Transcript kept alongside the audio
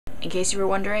In case you were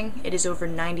wondering, it is over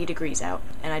 90 degrees out,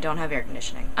 and I don't have air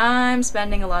conditioning. I'm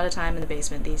spending a lot of time in the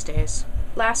basement these days.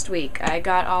 Last week, I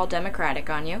got all democratic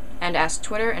on you, and asked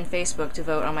Twitter and Facebook to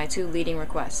vote on my 2 leading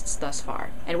requests thus far.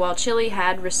 And while chili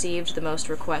had received the most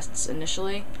requests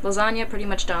initially, lasagna pretty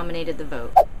much dominated the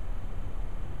vote.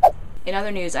 In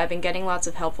other news, I've been getting lots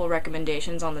of helpful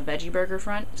recommendations on the veggie burger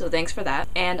front, so thanks for that.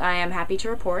 And I am happy to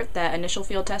report that initial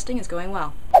field testing is going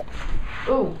well.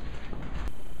 Ooh.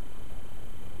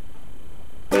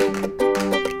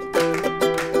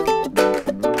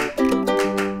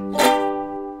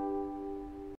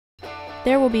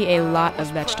 There will be a lot of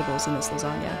vegetables in this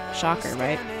lasagna. Shocker,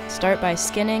 right? Start by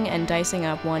skinning and dicing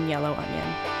up 1 yellow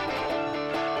onion.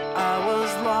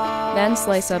 Then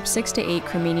slice up 6 to 8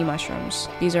 cremini mushrooms.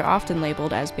 These are often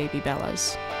labeled as baby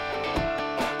bellas.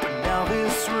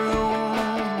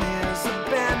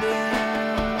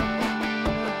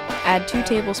 Add 2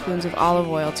 tablespoons of olive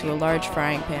oil to a large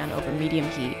frying pan over medium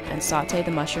heat and saute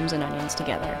the mushrooms and onions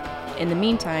together. In the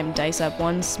meantime, dice up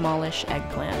 1 smallish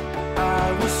eggplant.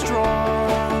 I was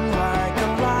strong like a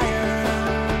lion.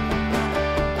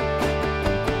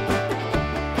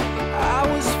 I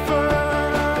was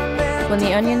firm. When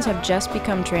the onions have just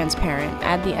become transparent,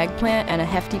 add the eggplant and a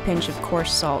hefty pinch of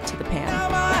coarse salt to the pan.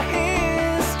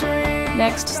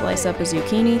 Next, slice up a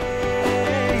zucchini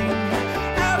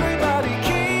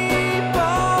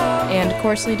and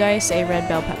coarsely dice a red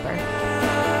bell pepper.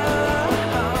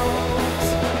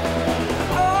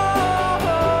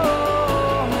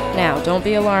 Now, don't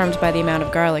be alarmed by the amount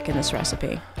of garlic in this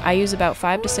recipe. I use about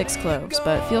 5 to 6 cloves,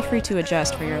 but feel free to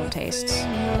adjust for your own tastes.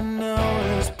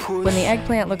 When the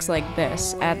eggplant looks like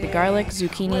this, add the garlic,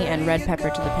 zucchini, and red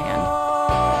pepper to the pan.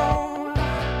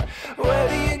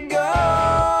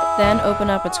 Then open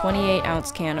up a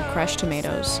 28-ounce can of crushed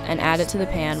tomatoes and add it to the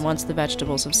pan once the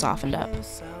vegetables have softened up.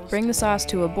 Bring the sauce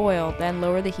to a boil, then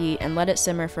lower the heat and let it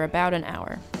simmer for about an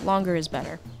hour. Longer is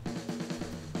better.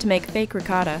 To make fake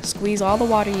ricotta, squeeze all the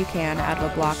water you can out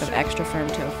of a block of extra firm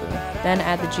tofu. Then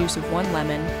add the juice of 1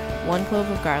 lemon, 1 clove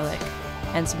of garlic,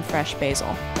 and some fresh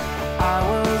basil.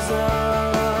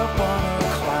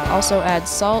 Also add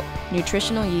salt,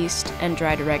 nutritional yeast, and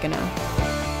dried oregano.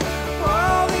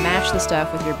 Mash the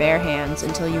stuff with your bare hands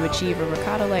until you achieve a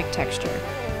ricotta-like texture.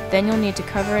 Then you'll need to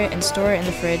cover it and store it in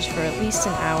the fridge for at least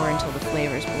an hour until the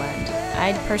flavors blend.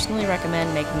 I'd personally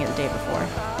recommend making it the day before.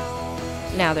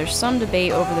 Now, there's some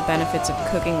debate over the benefits of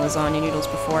cooking lasagna noodles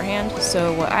beforehand,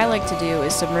 so what I like to do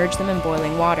is submerge them in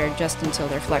boiling water just until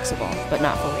they're flexible, but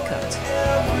not fully cooked.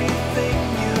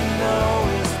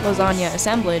 Lasagna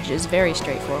assemblage is very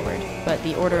straightforward, but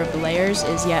the order of the layers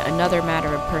is yet another matter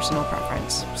of personal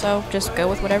preference, so just go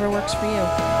with whatever works for you.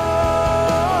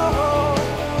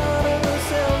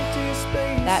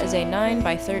 That is a 9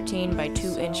 by 13 by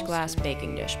 2 inch glass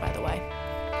baking dish, by the way.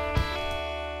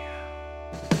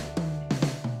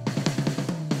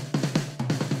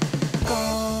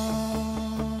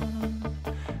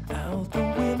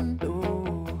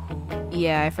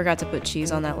 Yeah, I forgot to put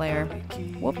cheese on that layer.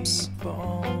 Whoops.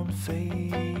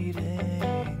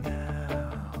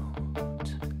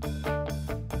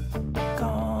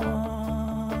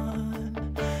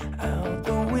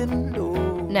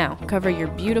 Now, cover your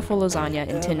beautiful lasagna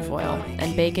in tin foil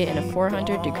and bake it in a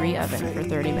 400-degree oven for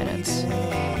 30 minutes.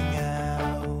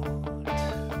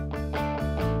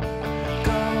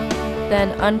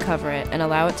 Then uncover it and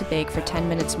allow it to bake for 10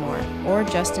 minutes more, or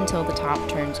just until the top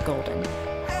turns golden.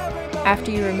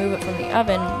 After you remove it from the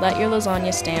oven, let your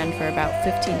lasagna stand for about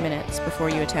 15 minutes before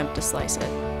you attempt to slice it.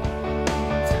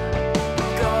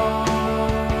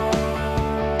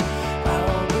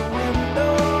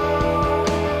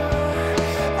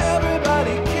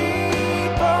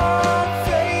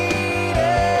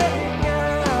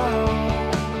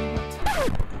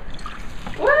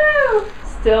 Woo!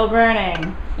 Still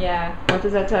burning. Yeah, what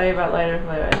does that tell you about lighter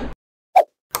fluid?